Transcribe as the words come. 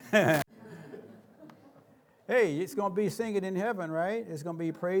Hey, it's going to be singing in heaven, right? It's going to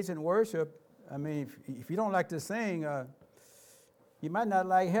be praise and worship. I mean, if you don't like to sing, you might not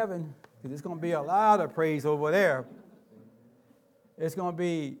like heaven, because there's going to be a lot of praise over there. It's going to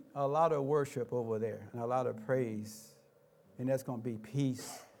be a lot of worship over there and a lot of praise. And that's going to be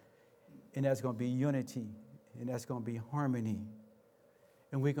peace. And that's going to be unity. And that's going to be harmony.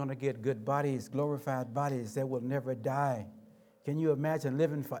 And we're going to get good bodies, glorified bodies that will never die. Can you imagine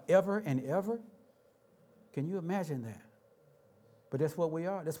living forever and ever? Can you imagine that? But that's what we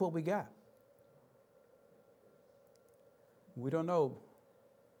are. That's what we got. We don't know.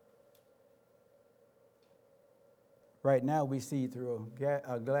 Right now we see through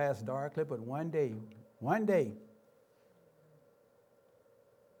a glass darkly, but one day,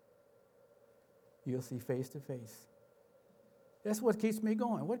 you'll see face to face. That's what keeps me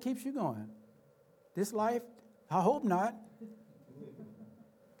going. What keeps you going? This life? I hope not.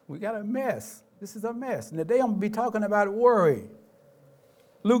 We got a mess. This is a mess. And today I'm going to be talking about worry.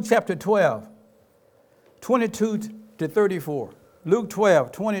 Luke chapter 12, 22 to 34. Luke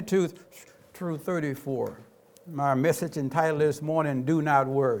 12, 22 through 34. My message entitled this morning, Do Not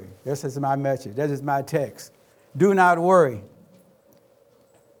Worry. This is my message. That is my text. Do not worry.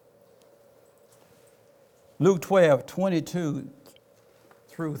 Luke 12, 22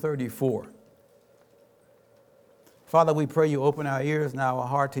 through 34. Father, we pray you open our ears and our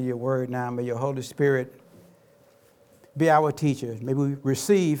heart to your word now. May your Holy Spirit be our teacher. May we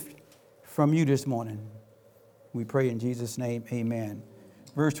receive from you this morning. We pray in Jesus' name, amen.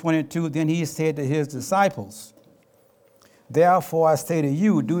 Verse 22, then he said to his disciples, therefore I say to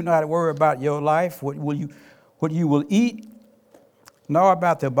you, do not worry about your life, what you will eat, nor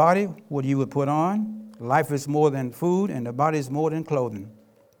about the body, what you will put on. Life is more than food, and the body is more than clothing.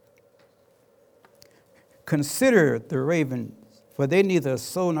 Consider the ravens, for they neither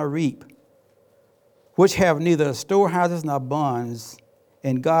sow nor reap, which have neither storehouses nor barns,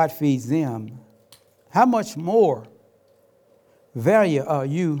 and God feeds them. How much more value are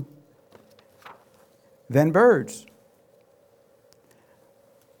you than birds?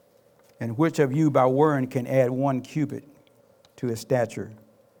 And which of you by worrying can add 1 cubit to his stature?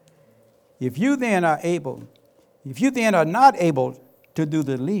 If you then are not able to do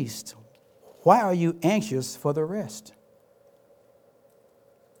the least, why are you anxious for the rest?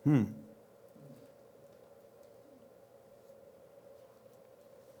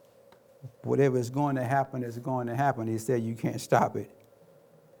 Whatever is going to happen is going to happen. He said you can't stop it.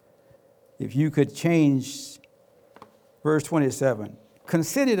 If you could change verse 27,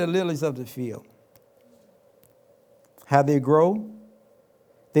 consider the lilies of the field, how they grow.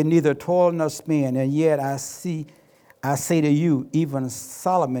 They neither toil nor spin, and yet I say to you, even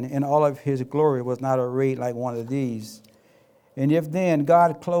Solomon in all of his glory was not arrayed like one of these. And if then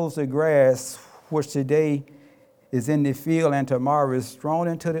God clothes the grass, which today is in the field and tomorrow is thrown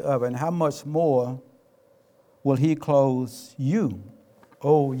into the oven, how much more will he clothe you,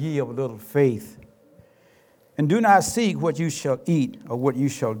 O ye of little faith? And do not seek what you shall eat or what you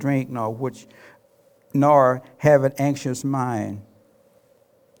shall drink, nor have an anxious mind.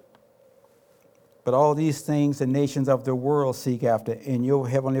 But all these things the nations of the world seek after, and your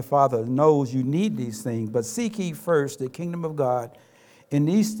heavenly Father knows you need these things. But seek ye first the kingdom of God, and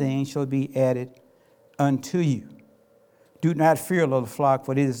these things shall be added unto you. Do not fear, little flock,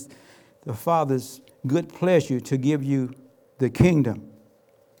 for it is the Father's good pleasure to give you the kingdom.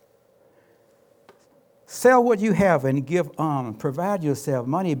 Sell what you have and give alms. Provide yourself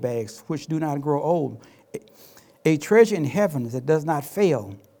money bags which do not grow old, a treasure in heaven that does not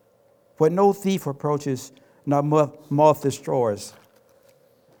fail, where no thief approaches nor moth destroys.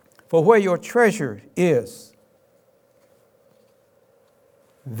 For where your treasure is,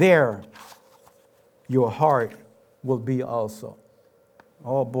 there your heart will be also.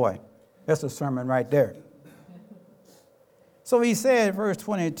 Oh boy, that's a sermon right there. So he said, verse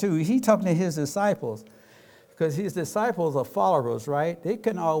 22, he's talking to his disciples, because his disciples are followers, right? They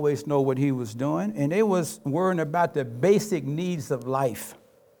couldn't always know what he was doing, and they was worrying about the basic needs of life.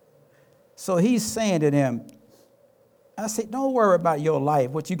 So he's saying to them, I said, don't worry about your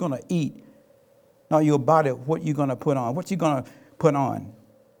life, what you're going to eat, nor your body, what you're going to put on, what you're going to put on. In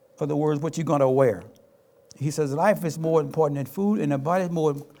other words, what you're going to wear. He says, life is more important than food, and the body is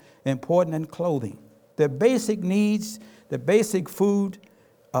more important than clothing. The basic needs, the basic food,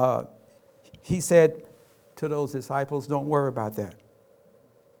 he said to those disciples, don't worry about that.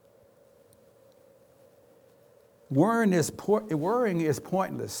 Worrying is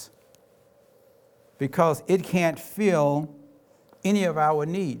pointless, because it can't fill any of our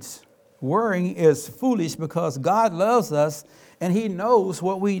needs. Worrying is foolish because God loves us and he knows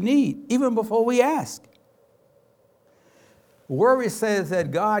what we need, even before we ask. Worry says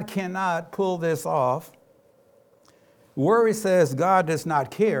that God cannot pull this off. Worry says God does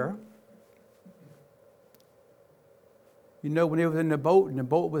not care. You know, when they were in the boat and the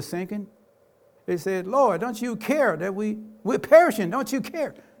boat was sinking, they said, Lord, don't you care that we're perishing? Don't you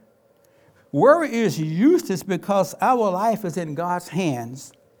care? Worry is useless because our life is in God's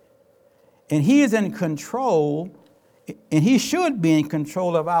hands, and he is in control, and he should be in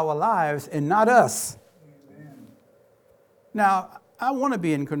control of our lives and not us. Amen. Now, I want to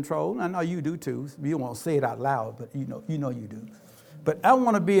be in control. I know you do too. You won't say it out loud, but you know you do. But I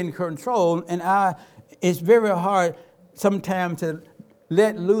want to be in control, and it's very hard sometimes to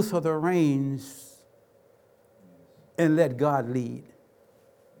let loose of the reins and let God lead.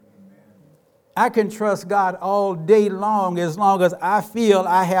 I can trust God all day long as I feel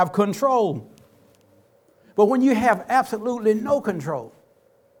I have control. But when you have absolutely no control,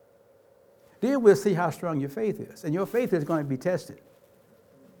 then we'll see how strong your faith is. And your faith is going to be tested.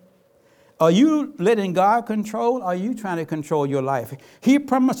 Are you letting God control, or are you trying to control your life? He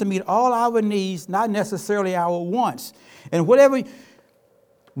promised to meet all our needs, not necessarily our wants. And whatever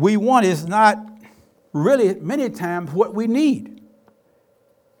we want is not really many times what we need.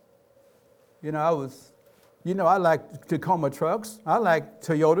 You know, I like Tacoma trucks. I like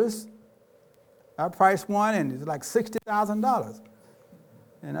Toyotas. I priced one and it's like $60,000.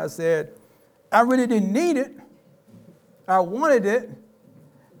 And I said, I really didn't need it. I wanted it,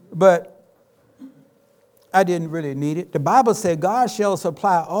 but I didn't really need it. The Bible said God shall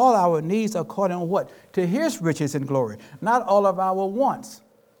supply all our needs according to what? To his riches and glory, not all of our wants.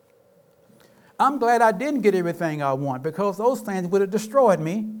 I'm glad I didn't get everything I want, because those things would have destroyed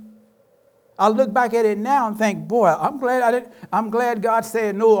me. I look back at it now and think, boy, I'm glad God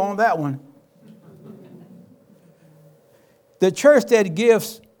said no on that one. The church that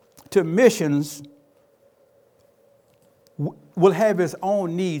gives to missions will have its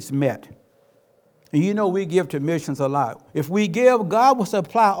own needs met. And you know we give to missions a lot. If we give, God will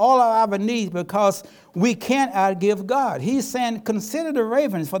supply all of our needs, because we can't outgive God. He's saying, consider the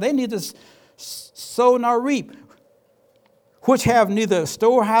ravens, for they neither sow nor reap, which have neither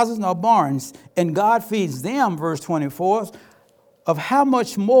storehouses nor barns, and God feeds them, verse 24, of how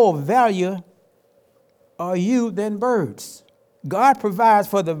much more value are you than birds? God provides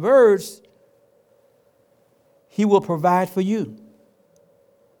for the birds, he will provide for you.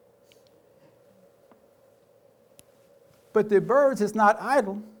 But the birds is not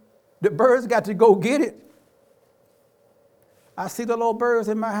idle. The birds got to go get it. I see the little birds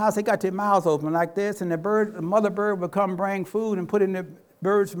in my house, they got their mouths open like this, and the mother bird will come bring food and put it in the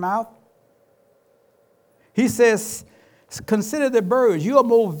bird's mouth. He says, consider the birds. You are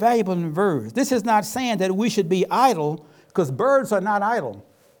more valuable than birds. This is not saying that we should be idle, because birds are not idle.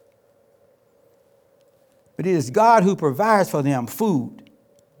 But it is God who provides for them food.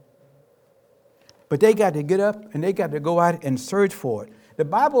 But they got to get up and they got to go out and search for it. The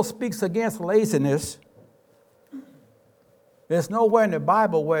Bible speaks against laziness. There's nowhere in the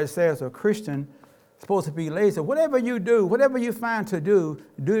Bible where it says a Christian is supposed to be lazy. Whatever you do, whatever you find to do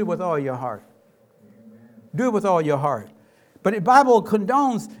it with all your heart. Amen. Do it with all your heart. But the Bible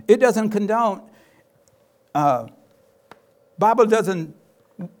condones, it doesn't condone, Bible doesn't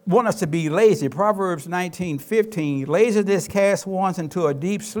want us to be lazy. Proverbs 19:15, laziness casts one into a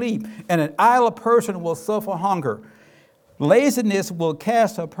deep sleep, and an idle person will suffer hunger. Laziness will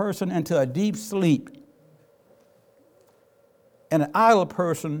cast a person into a deep sleep. And an idle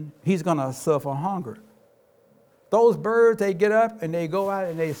person, he's going to suffer hunger. Those birds, they get up and they go out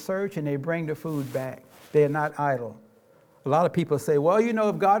and they search and they bring the food back. They're not idle. A lot of people say, well, you know,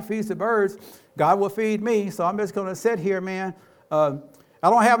 if God feeds the birds, God will feed me. So I'm just going to sit here, man. I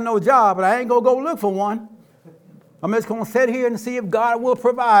don't have no job, but I ain't going to go look for one. I'm just going to sit here and see if God will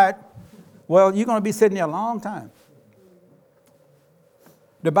provide. Well, you're going to be sitting there a long time.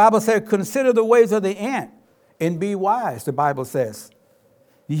 The Bible says, consider the ways of the ant and be wise, the Bible says.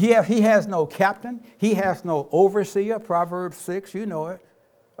 He has no captain. He has no overseer. Proverbs 6, you know it.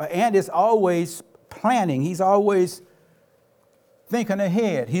 An ant is always planning. He's always thinking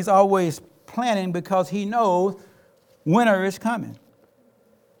ahead. He's always planning because he knows winter is coming.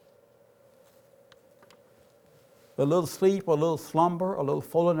 A little sleep, a little slumber, a little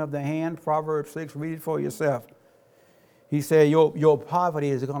folding of the hand. Proverbs 6, read it for yourself. He said, your poverty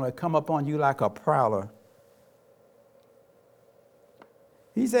is going to come upon you like a prowler.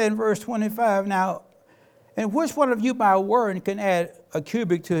 He said in verse 25, now, and which one of you by word can add a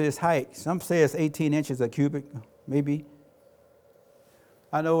cubit to his height? Some say it's 18 inches a cubit, maybe.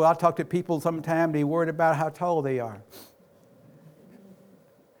 I know I talk to people sometimes, they worried about how tall they are.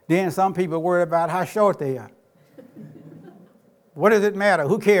 Then some people worry about how short they are. What does it matter?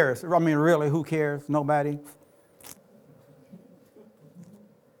 Who cares? I mean, really, who cares? Nobody.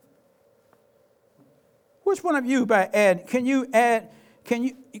 Which one of you, can you add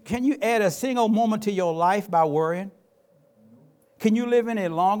a single moment to your life by worrying? Can you live any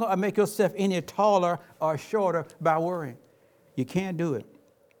longer or make yourself any taller or shorter by worrying? You can't do it.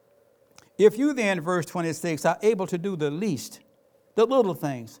 If you then, verse 26, are able to do the least, the little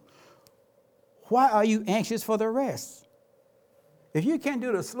things, why are you anxious for the rest? If you can't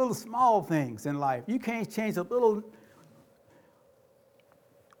do the little small things in life, you can't change the little,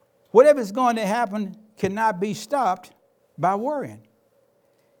 whatever's going to happen cannot be stopped by worrying.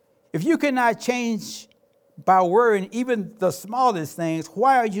 If you cannot change by worrying even the smallest things,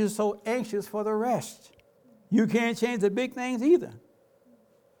 why are you so anxious for the rest? You can't change the big things either.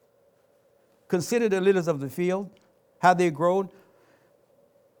 Consider the lilies of the field, how they grow.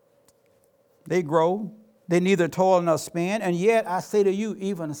 They grow. They neither toil nor spin. And yet I say to you,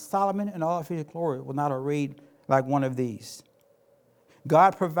 even Solomon in all of his glory was not arrayed like one of these.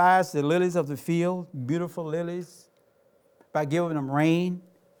 God provides the lilies of the field, beautiful lilies, by giving them rain,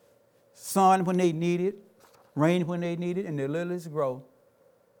 sun when they need it, rain when they need it, and the lilies grow.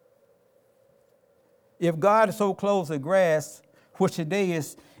 If God so clothes the grass, which today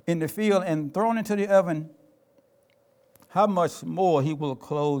is in the field and thrown into the oven, how much more he will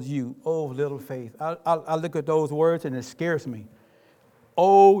clothe you, oh little faith. I look at those words and it scares me.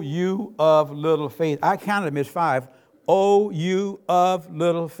 Oh, you of little faith. I counted them as 5. Oh, you of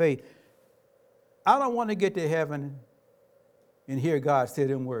little faith. I don't want to get to heaven and hear God say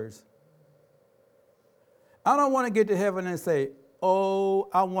them words. I don't want to get to heaven and say, oh,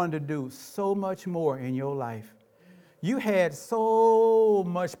 I wanted to do so much more in your life. You had so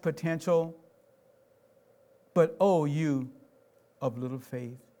much potential, but oh, you of little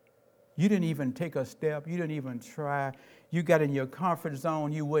faith. You didn't even take a step. You didn't even try. You got in your comfort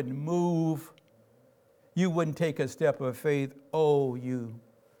zone. You wouldn't move. You wouldn't take a step of faith. Oh, you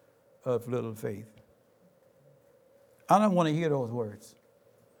of little faith. I don't want to hear those words.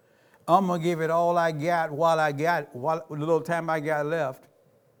 I'm going to give it all I got while the little time I got left.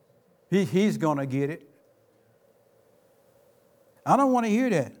 He's going to get it. I don't want to hear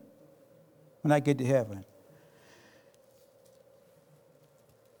that when I get to heaven.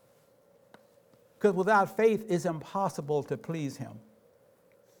 Because without faith, it's impossible to please him.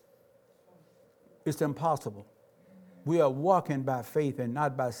 It's impossible. We are walking by faith and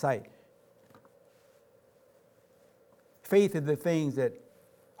not by sight. Faith is the things that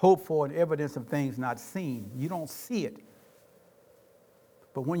hope for and evidence of things not seen. You don't see it.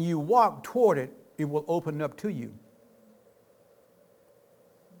 But when you walk toward it, it will open up to you.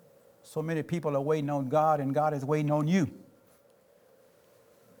 So many people are waiting on God and God is waiting on you.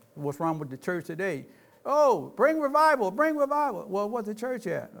 What's wrong with the church today? Oh, bring revival, bring revival. Well, what's the church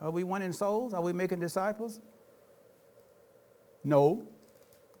at? Are we winning souls? Are we making disciples? No.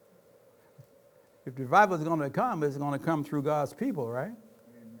 If the revival is going to come, it's going to come through God's people, right?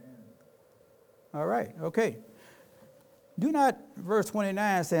 Amen. All right, okay. Do not, verse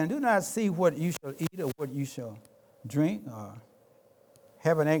 29 saying, do not see what you shall eat or what you shall drink or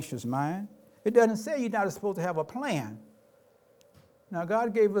have an anxious mind. It doesn't say you're not supposed to have a plan. Now,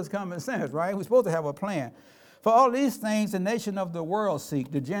 God gave us common sense, right? We're supposed to have a plan. For all these things the nation of the world seek,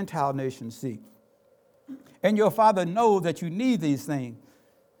 the Gentile nations seek. And your Father knows that you need these things.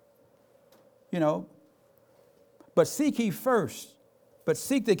 You know, but seek ye first, but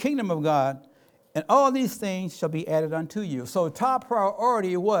seek the kingdom of God, and all these things shall be added unto you. So top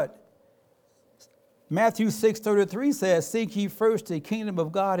priority, what? Matthew 6:33 says, seek ye first the kingdom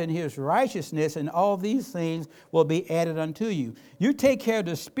of God and his righteousness, and all these things will be added unto you. You take care of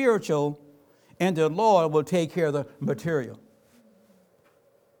the spiritual, and the Lord will take care of the material.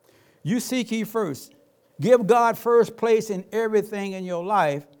 You seek ye first. Give God first place in everything in your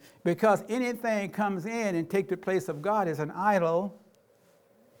life, because anything comes in and take the place of God is an idol.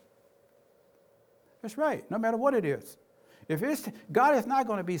 That's right, no matter what it is. God is not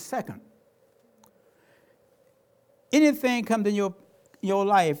going to be second. Anything comes in your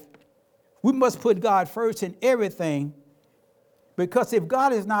life, we must put God first in everything, because if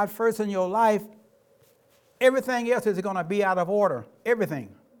God is not first in your life, everything else is going to be out of order,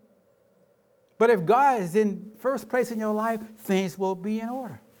 everything. But if God is in first place in your life, things will be in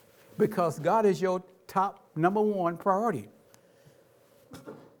order, because God is your top number one priority.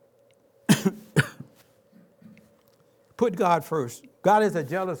 Put God first. God is a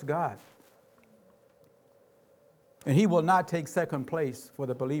jealous God. And he will not take second place for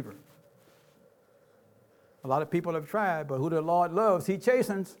the believer. A lot of people have tried, but who the Lord loves, he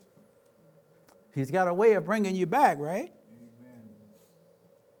chastens. He's got a way of bringing you back, right? Amen.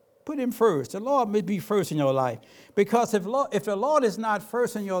 Put him first. The Lord may be first in your life. Because if the Lord is not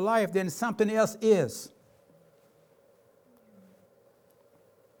first in your life, then something else is.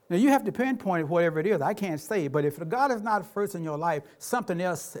 Now, you have to pinpoint whatever it is. I can't say. But if God is not first in your life, something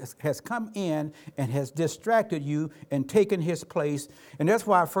else has come in and has distracted you and taken his place. And that's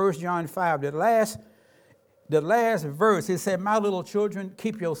why 1 John 5, the last verse, it said, my little children,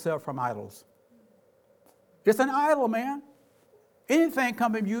 keep yourself from idols. It's an idol, man. Anything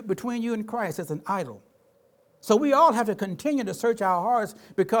coming between you and Christ is an idol. So we all have to continue to search our hearts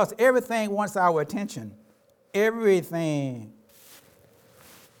because everything wants our attention. Everything.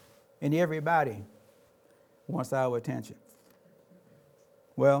 And everybody wants our attention.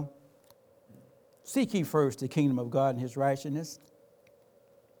 Well, seek ye first the kingdom of God and his righteousness.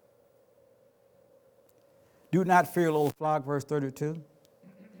 Do not fear, little flock, verse 32.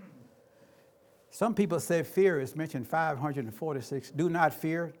 Some people say fear is mentioned 546. Do not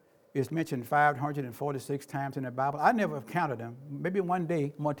fear is mentioned 546 times in the Bible. I never counted them. Maybe one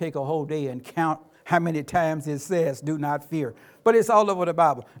day I'm going to take a whole day and count how many times it says do not fear. But it's all over the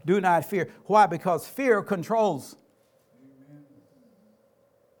Bible. Do not fear. Why? Because fear controls. Amen.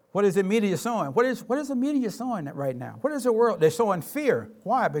 What is the media showing? What is the media showing right now? What is the world? They're showing fear.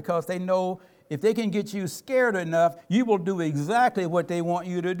 Why? Because they know if they can get you scared enough, you will do exactly what they want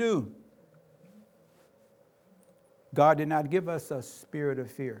you to do. God did not give us a spirit of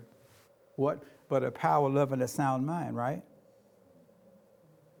fear. What? But a power, love, and a sound mind, right?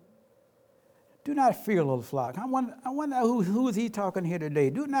 Do not fear, little flock. I wonder who is he talking here today?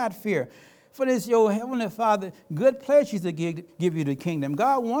 Do not fear. For it is your heavenly Father good pleasure to give you the kingdom.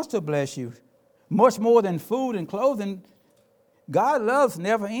 God wants to bless you. Much more than food and clothing. God loves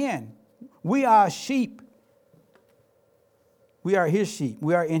never end. We are sheep. We are his sheep.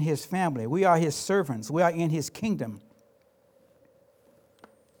 We are in his family. We are his servants. We are in his kingdom.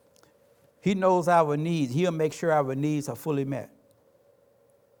 He knows our needs. He'll make sure our needs are fully met.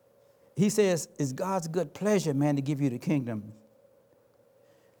 He says, it's God's good pleasure, man, to give you the kingdom.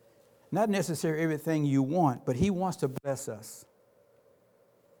 Not necessarily everything you want, but he wants to bless us.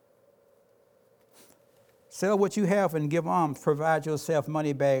 Sell what you have and give alms. Provide yourself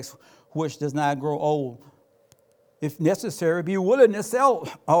money bags which does not grow old. If necessary, be willing to sell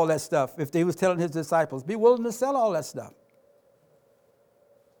all that stuff. If they was telling his disciples, be willing to sell all that stuff.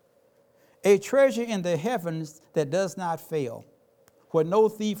 A treasure in the heavens that does not fail, where no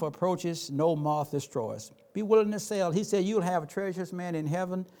thief approaches, no moth destroys. Be willing to sell. He said, you'll have treasures, man, in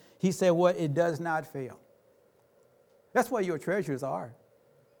heaven. He said, what? It does not fail. That's where your treasures are.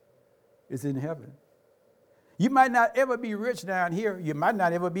 It's in heaven. You might not ever be rich down here. You might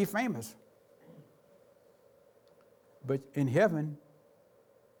not ever be famous. But in heaven,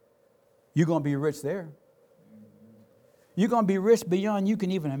 you're going to be rich there. You're going to be rich beyond you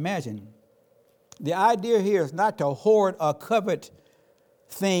can even imagine. The idea here is not to hoard or covet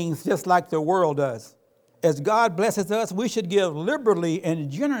things just like the world does. As God blesses us, we should give liberally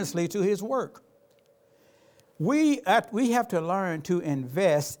and generously to his work. We have to learn to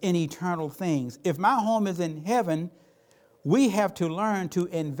invest in eternal things. If my home is in heaven, we have to learn to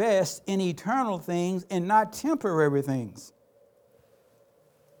invest in eternal things and not temporary things.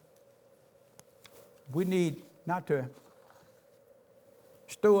 We need not to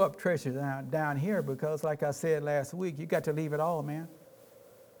store up treasures down here because, like I said last week, you got to leave it all, man.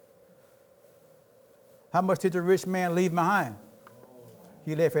 How much did the rich man leave behind?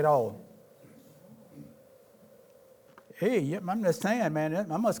 He left it all. Hey, I'm just saying, man,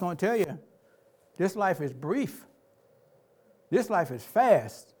 I'm just going to tell you, this life is brief. This life is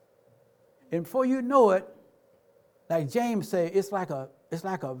fast. And before you know it, like James said, it's like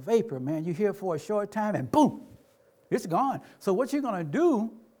a vapor, man. You're here for a short time and boom, it's gone. So what you're going to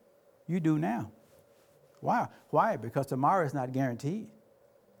do, you do now. Why? Why? Because tomorrow is not guaranteed.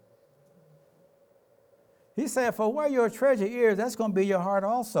 He said, for where your treasure is, that's going to be your heart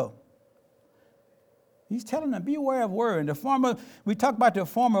also. He's telling them, beware of worry. We talked about the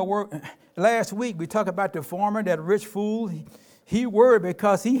former word last week. We talked about the former, that rich fool. He worried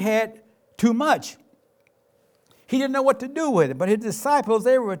because he had too much. He didn't know what to do with it. But his disciples,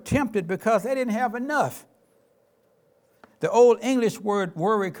 they were tempted because they didn't have enough. The old English word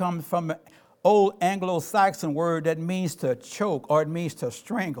worry comes from an old Anglo-Saxon word that means to choke or it means to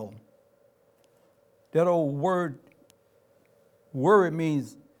strangle. That old word worry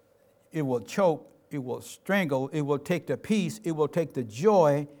means it will choke, it will strangle, it will take the peace, it will take the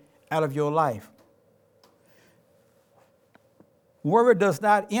joy out of your life. Worry does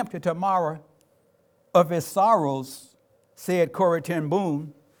not empty tomorrow of his sorrows, said Corrie ten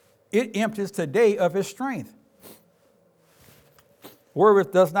Boom, it empties today of its strength. Worry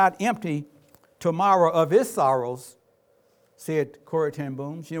does not empty tomorrow of its sorrows, said Corrie ten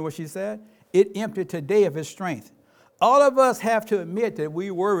Boom. You know what she said? It emptied today of its strength. All of us have to admit that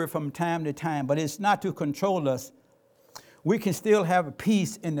we worry from time to time, but it's not to control us. We can still have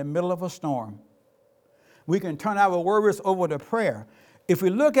peace in the middle of a storm. We can turn our worries over to prayer. If we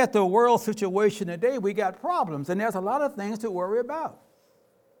look at the world situation today, we got problems, and there's a lot of things to worry about.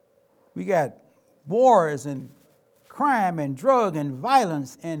 We got wars and crime and drug and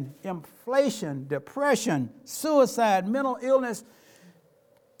violence and inflation, depression, suicide, mental illness,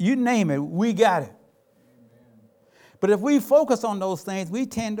 you name it, we got it. But if we focus on those things, we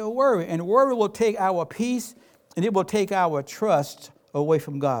tend to worry, and worry will take our peace and it will take our trust away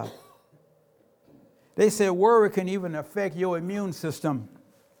from God. They say worry can even affect your immune system.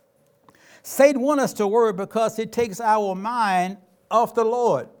 Satan wants us to worry because it takes our mind off the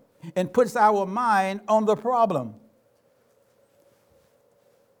Lord and puts our mind on the problem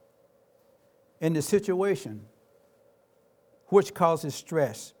in the situation, which causes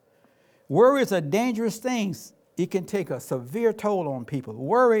stress. Worry is a dangerous thing. It can take a severe toll on people.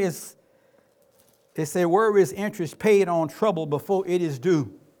 They say worry is interest paid on trouble before it is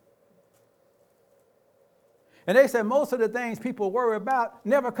due. And they say most of the things people worry about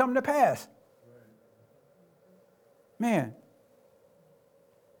never come to pass. Man,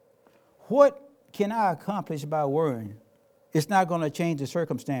 what can I accomplish by worrying? It's not going to change the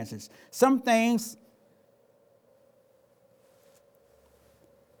circumstances. Some things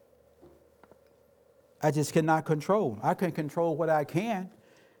I just cannot control. I can control what I can.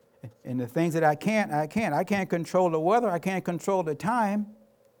 And the things that I can't, I can't. I can't control the weather. I can't control the time.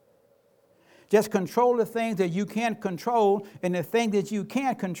 Just control the things that you can't control, and the things that you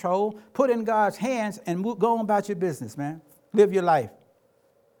can't control, put in God's hands and go on about your business, man. Live your life.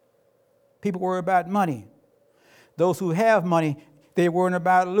 People worry about money. Those who have money, they worry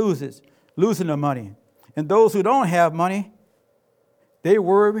about losing the money. And those who don't have money, they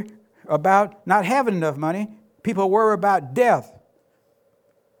worry about not having enough money. People worry about death.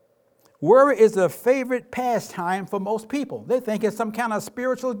 Worry is a favorite pastime for most people. They think it's some kind of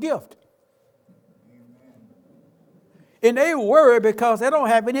spiritual gift. And they worry because they don't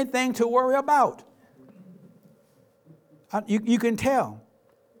have anything to worry about. You can tell.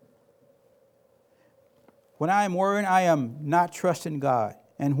 When I am worrying, I am not trusting God.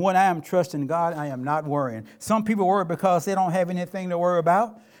 And when I am trusting God, I am not worrying. Some people worry because they don't have anything to worry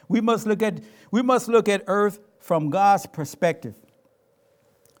about. We must look at earth from God's perspective.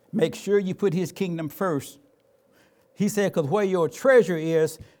 Make sure you put his kingdom first. He said, because where your treasure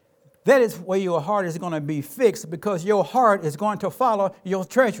is, that is where your heart is going to be fixed, because your heart is going to follow your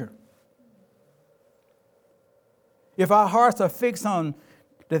treasure. If our hearts are fixed on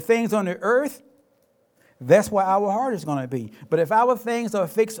the things on the earth, that's where our heart is going to be. But if our things are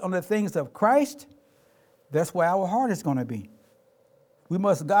fixed on the things of Christ, that's where our heart is going to be. We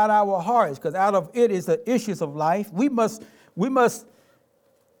must guard our hearts, because out of it is the issues of life. We must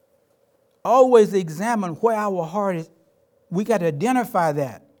always examine where our heart is. We got to identify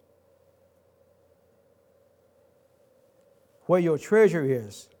that. Where your treasure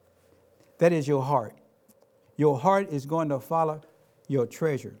is, that is your heart. Your heart is going to follow your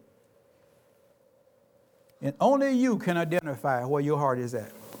treasure. And only you can identify where your heart is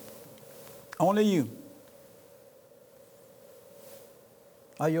at. Only you.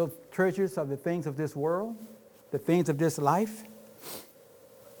 Are your treasures of the things of this world, the things of this life,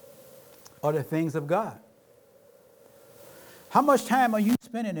 or the things of God? How much time are you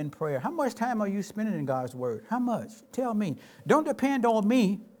spending in prayer? How much time are you spending in God's word? How much? Tell me. Don't depend on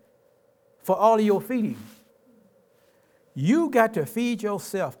me for all of your feeding. You got to feed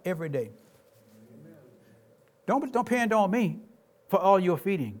yourself every day. Don't depend on me for all your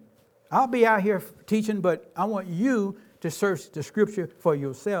feeding. I'll be out here teaching, but I want you to search the scripture for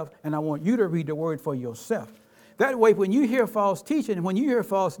yourself, and I want you to read the word for yourself. That way, when you hear false teaching, when you hear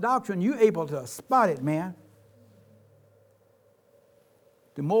false doctrine, you're able to spot it, man.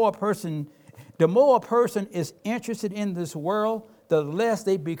 The more a person is interested in this world, the less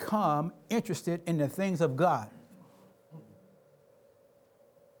they become interested in the things of God.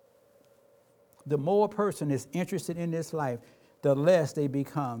 The more a person is interested in this life, the less they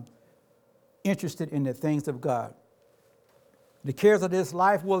become interested in the things of God. The cares of this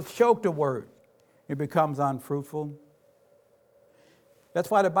life will choke the word. It becomes unfruitful. That's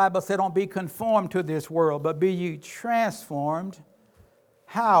why the Bible said, don't be conformed to this world, but be ye transformed.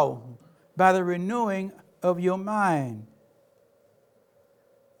 How? By the renewing of your mind.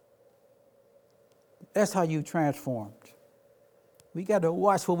 That's how you transformed. We got to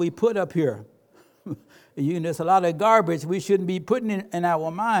watch what we put up here. There's a lot of garbage we shouldn't be putting in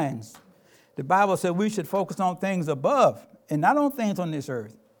our minds. The Bible said we should focus on things above and not on things on this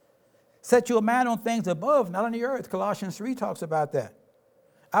earth. Set your mind on things above, not on the earth. Colossians 3 talks about that.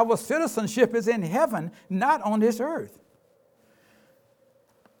 Our citizenship is in heaven, not on this earth.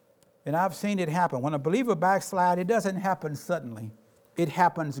 And I've seen it happen. When a believer backslides, it doesn't happen suddenly. It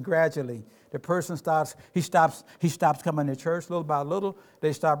happens gradually. The person stops coming to church little by little.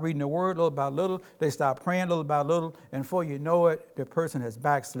 They stop reading the word little by little. They stop praying little by little. And before you know it, the person has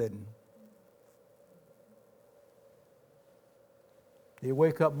backslidden. They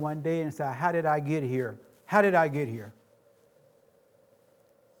wake up one day and say, how did I get here? How did I get here?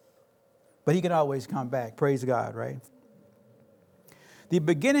 But he can always come back. Praise God, right? The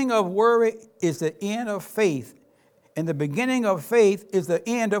beginning of worry is the end of faith. And the beginning of faith is the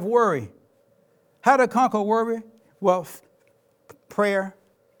end of worry. How to conquer worry? Well, prayer,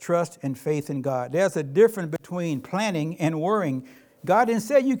 trust, and faith in God. There's a difference between planning and worrying. God didn't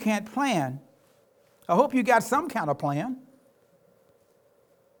say you can't plan. I hope you got some kind of plan.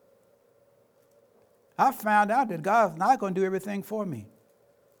 I found out that God's not going to do everything for me.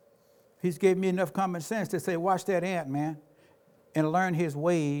 He's given me enough common sense to say, watch that ant, man, and learn his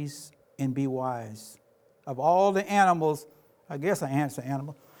ways and be wise. Of all the animals, I guess an ant's an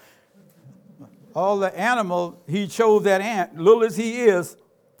animal. All the animals, he chose that ant. Little as he is,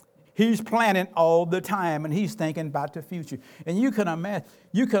 he's planning all the time, and he's thinking about the future. And you can imagine,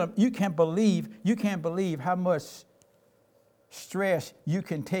 you can't believe how much stress you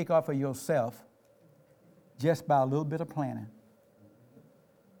can take off of yourself just by a little bit of planning.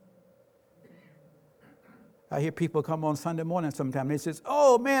 I hear people come on Sunday morning sometimes. They say,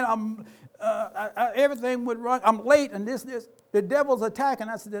 oh, man, everything went wrong. I'm late, and this. The devil's attacking.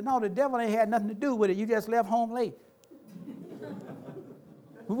 I said, no, the devil ain't had nothing to do with it. You just left home late.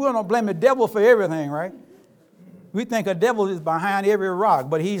 We don't blame the devil for everything, right? We think a devil is behind every rock,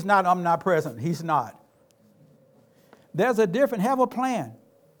 but he's not omnipresent. He's not. There's a difference. Have a plan.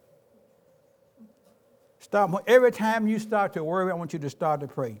 Every time you start to worry, I want you to start to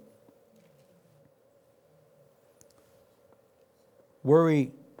pray.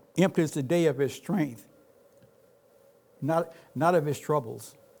 Worry empties the day of its strength, not of its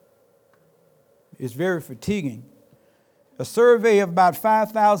troubles. It's very fatiguing. A survey of about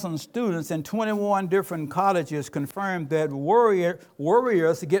 5,000 students in 21 different colleges confirmed that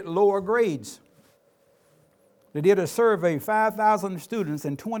worriers get lower grades. They did a survey, 5,000 students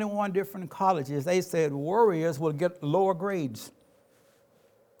in 21 different colleges. They said worriers will get lower grades.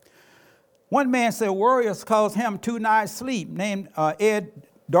 One man said worriers caused him 2 nights' sleep, named Ed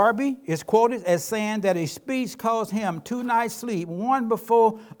Darby, is quoted as saying that a speech caused him 2 nights' sleep, one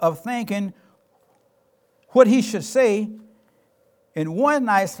before of thinking what he should say, and 1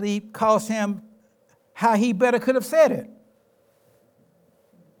 night's sleep cost him how he better could have said it.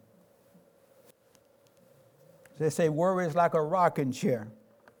 They say worry is like a rocking chair.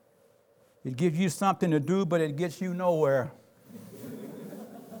 It gives you something to do, but it gets you nowhere.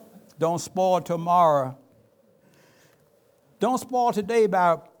 Don't spoil tomorrow. Don't spoil today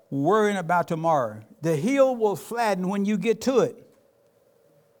by worrying about tomorrow. The hill will flatten when you get to it.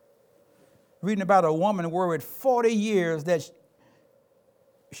 Reading about a woman worried 40 years that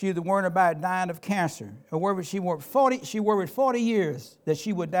she was worried about dying of cancer. She worried 40 years that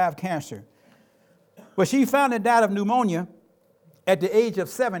she would die of cancer. But she found out died of pneumonia at the age of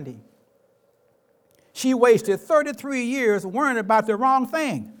 70. She wasted 33 years worrying about the wrong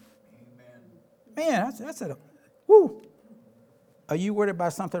thing. Amen. Man, that's a whoo. Are you worried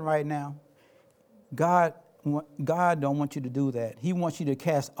about something right now? God don't want you to do that. He wants you to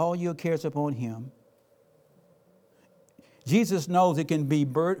cast all your cares upon him. Jesus knows it can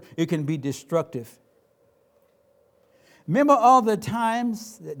be destructive. Remember all the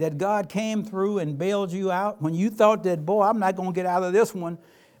times that God came through and bailed you out when you thought that, boy, I'm not going to get out of this one.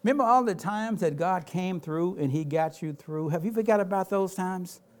 Remember all the times that God came through and he got you through? Have you forgot about those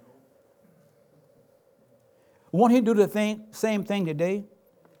times? Won't he do the same thing today?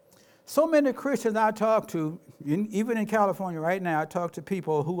 So many Christians I talk to, even in California right now, I talk to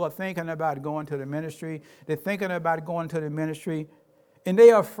people who are thinking about going to the ministry. They're thinking about going to the ministry, and they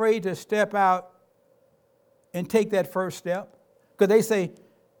are afraid to step out and take that first step. Because they say,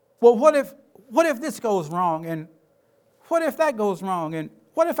 well, what if this goes wrong? And what if that goes wrong? And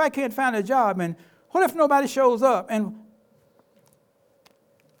what if I can't find a job? And what if nobody shows up? And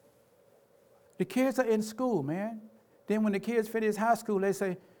the kids are in school, man. Then when the kids finish high school, they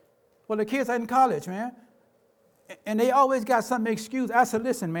say, well, the kids are in college, man. And they always got some excuse. I said,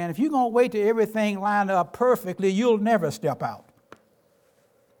 listen, man, if you're going to wait till everything line up perfectly, you'll never step out.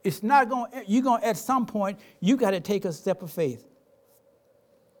 It's not going, you're going, at some point, you got to take a step of faith.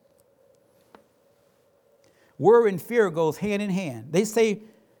 Worry and fear goes hand in hand. They say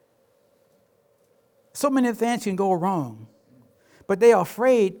so many things can go wrong, but they are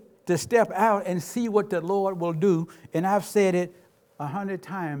afraid to step out and see what the Lord will do. And I've said it 100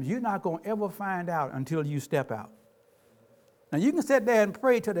 times. You're not going to ever find out until you step out. Now, you can sit there and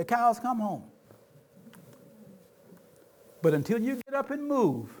pray till the cows come home. But until you get up and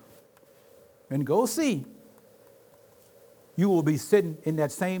move and go see, you will be sitting in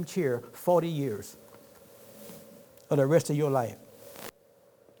that same chair 40 years or the rest of your life.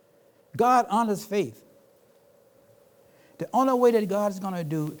 God honors faith. The only way that God is going to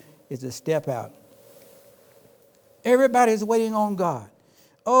do is to step out. Everybody's waiting on God.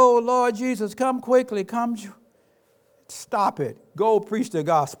 Oh, Lord Jesus, come quickly, come. Stop it. Go preach the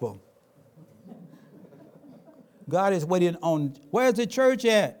gospel. God is waiting on, where's the church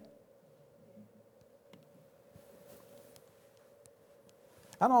at?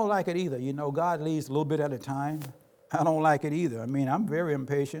 I don't like it either. You know, God leaves a little bit at a time. I don't like it either. I mean, I'm very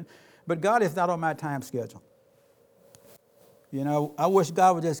impatient, but God is not on my time schedule. You know, I wish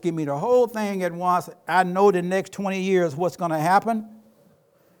God would just give me the whole thing at once. I know the next 20 years what's going to happen,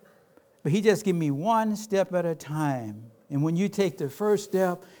 but he just give me one step at a time. And when you take the first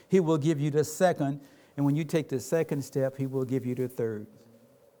step, he will give you the second. And when you take the second step, he will give you the third.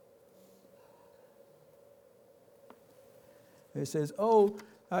 It says, oh,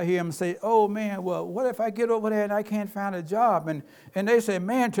 I hear him say, oh, man, well, what if I get over there and I can't find a job? And they say,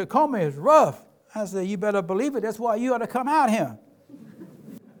 man, Tacoma is rough. I said, you better believe it. That's why you ought to come out here.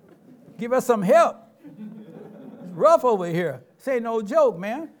 Give us some help. It's rough over here. This ain't no joke,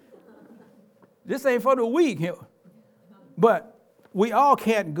 man. This ain't for the weak here. But we all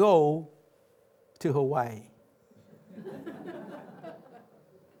can't go to Hawaii.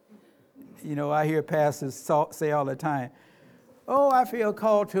 You know, I hear pastors say all the time, oh, I feel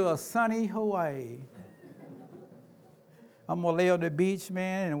called to a sunny Hawaii. I'm going to lay on the beach,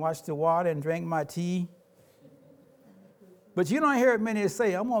 man, and watch the water and drink my tea. But you don't hear many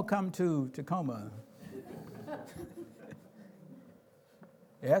say, I'm going to come to Tacoma.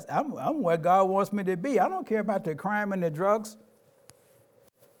 Yes, I'm where God wants me to be. I don't care about the crime and the drugs.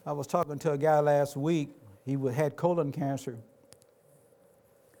 I was talking to a guy last week. He had colon cancer.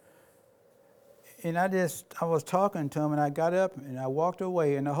 And I was talking to him, and I got up and I walked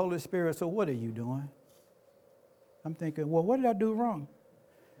away, and the Holy Spirit said, what are you doing? I'm thinking, well, what did I do wrong?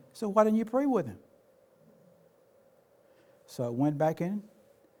 So why didn't you pray with him? So I went back in.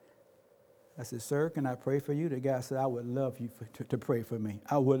 I said, sir, can I pray for you? The guy said, I would love you to pray for me.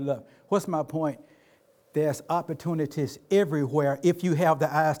 I would love. What's my point? There's opportunities everywhere if you have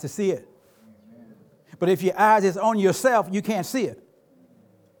the eyes to see it. Amen. But if your eyes is on yourself, you can't see it.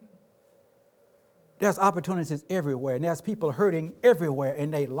 There's opportunities everywhere, and there's people hurting everywhere,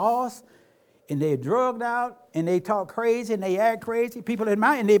 and they lost, and they're drugged out, and they talk crazy, and they act crazy. People in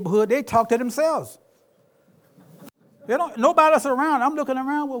my neighborhood, they talk to themselves. Nobody else around. I'm looking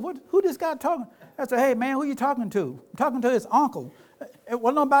around. Well, who this guy talking? I said, hey, man, who you talking to? I'm talking to his uncle. It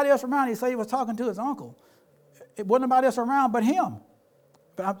wasn't nobody else around. He said he was talking to his uncle. It wasn't nobody else around but him.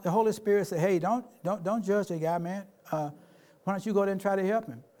 But the Holy Spirit said, hey, don't judge the guy, man. Why don't you go there and try to help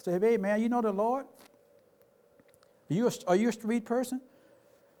him? I said, hey, man, you know the Lord? Are you a street person?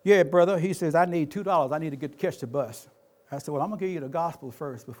 Yeah, brother. He says, I need $2. I need to catch the bus. I said, well, I'm going to give you the gospel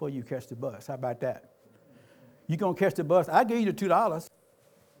first before you catch the bus. How about that? You're going to catch the bus. I'll give you the $2.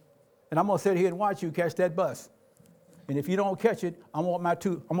 And I'm going to sit here and watch you catch that bus. And if you don't catch it, I'm going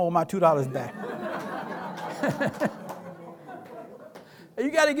to want my $2 back. You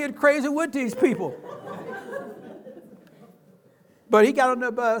got to get crazy with these people. But he got on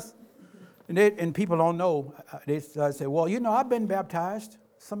the bus, and people don't know. They say, well, you know, I've been baptized.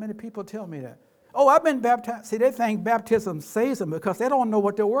 So many people tell me that. Oh, I've been baptized. See, they think baptism saves them because they don't know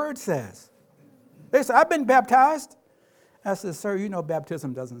what the word says. They say, I've been baptized. I said, sir, you know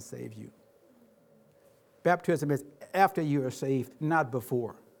baptism doesn't save you. Baptism is after you are saved, not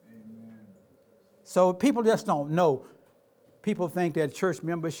before. Amen. So people just don't know. People think that church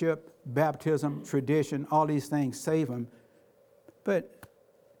membership, baptism, tradition, all these things save them. But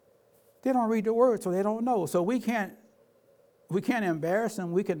they don't read the word, so they don't know. So we can't embarrass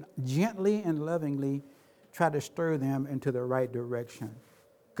them. We can gently and lovingly try to stir them into the right direction.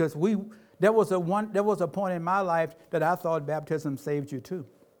 Because there was a point in my life that I thought baptism saved you too.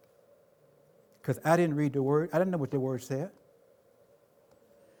 Because I didn't read the word. I didn't know what the word said.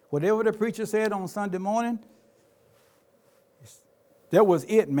 Whatever the preacher said on Sunday morning, That was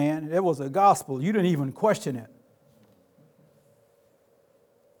it, man. That was the gospel. You didn't even question it.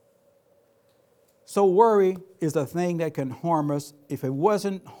 So worry is a thing that can harm us. If it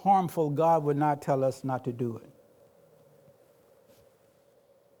wasn't harmful, God would not tell us not to do it.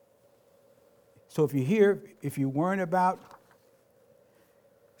 So if you're worrying about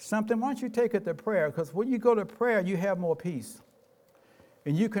something, why don't you take it to prayer? Because when you go to prayer, you have more peace.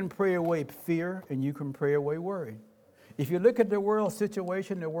 And you can pray away fear, and you can pray away worry. If you look at the world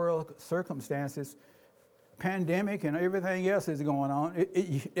situation, the world circumstances, pandemic and everything else is going on,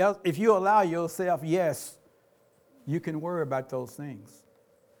 if you allow yourself, yes, you can worry about those things.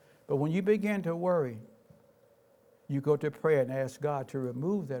 But when you begin to worry, you go to prayer and ask God to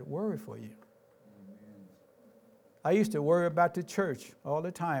remove that worry for you. Amen. I used to worry about the church all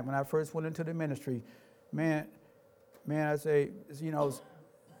the time when I first went into the ministry. Man, I say,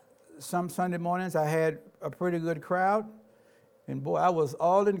 some Sunday mornings I had a pretty good crowd, and boy, I was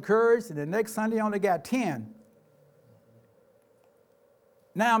all encouraged, and the next Sunday I only got 10.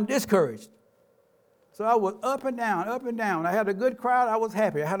 Now I'm discouraged. So I was up and down, up and down. I had a good crowd, I was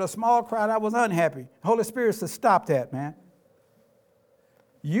happy. I had a small crowd, I was unhappy. Holy Spirit said, stop that, man.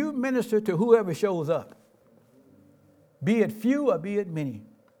 You minister to whoever shows up, be it few or be it many.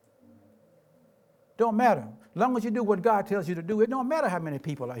 Don't matter. As long as you do what God tells you to do, it don't matter how many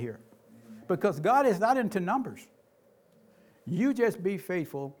people are here. Because God is not into numbers. You just be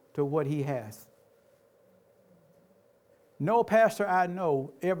faithful to what he has. No pastor I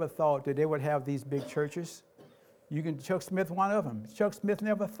know ever thought that they would have these big churches. Chuck Smith, one of them. Chuck Smith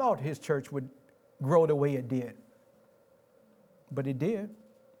never thought his church would grow the way it did. But it did.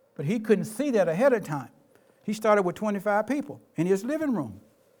 But he couldn't see that ahead of time. He started with 25 people in his living room.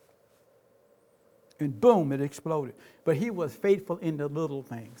 And boom, it exploded. But he was faithful in the little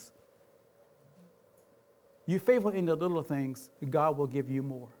things. You're faithful in the little things, God will give you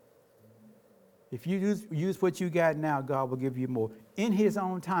more. If you use what you got now, God will give you more in his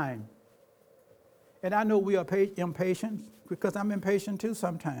own time. And I know we are impatient because I'm impatient too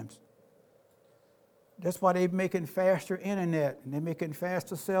sometimes. That's why they're making faster internet and they're making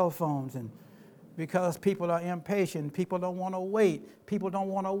faster cell phones. And because people are impatient, people don't want to wait. People don't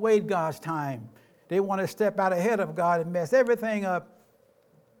want to wait God's time. They want to step out ahead of God and mess everything up.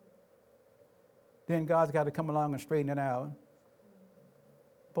 Then God's got to come along and straighten it out.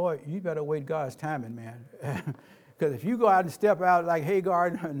 Boy, you better wait God's timing, man. Because if you go out and step out like Hagar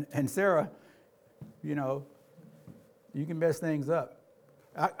and Sarah, you can mess things up.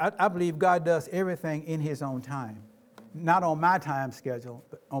 I believe God does everything in his own time. Not on my time schedule,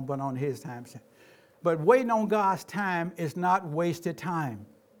 but on his time schedule. But waiting on God's time is not wasted time.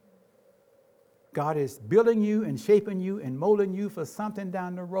 God is building you and shaping you and molding you for something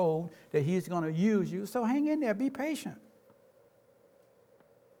down the road that he's going to use you. So hang in there, be patient.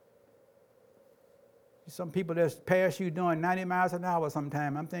 Some people that pass you doing 90 miles an hour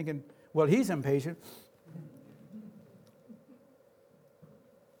sometime. I'm thinking, well, he's impatient.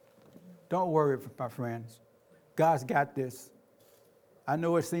 Don't worry, my friends. God's got this. I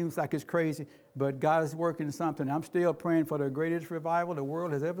know it seems like it's crazy, but God is working something. I'm still praying for the greatest revival the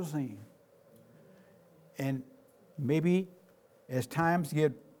world has ever seen. And maybe as times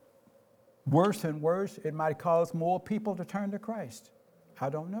get worse and worse, it might cause more people to turn to Christ. I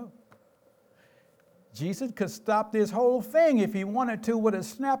don't know. Jesus could stop this whole thing if he wanted to with a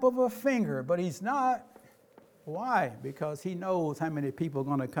snap of a finger, but he's not. Why? Because he knows how many people are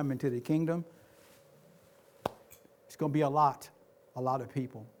going to come into the kingdom. It's going to be a lot of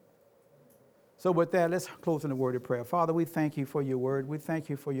people. So with that, let's close in a word of prayer. Father, we thank you for your word. We thank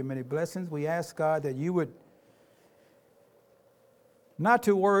you for your many blessings. We ask, God, that you would not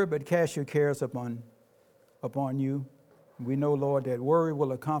to worry, but cast your cares upon you. We know, Lord, that worry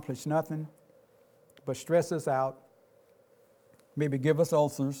will accomplish nothing but stress us out, maybe give us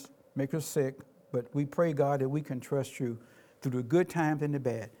ulcers, make us sick. But we pray, God, that we can trust you through the good times and the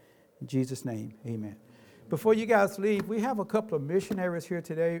bad. In Jesus' name, amen. Before you guys leave, we have a couple of missionaries here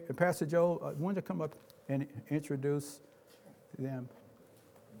today. Pastor Joe, I wanted to come up and introduce them.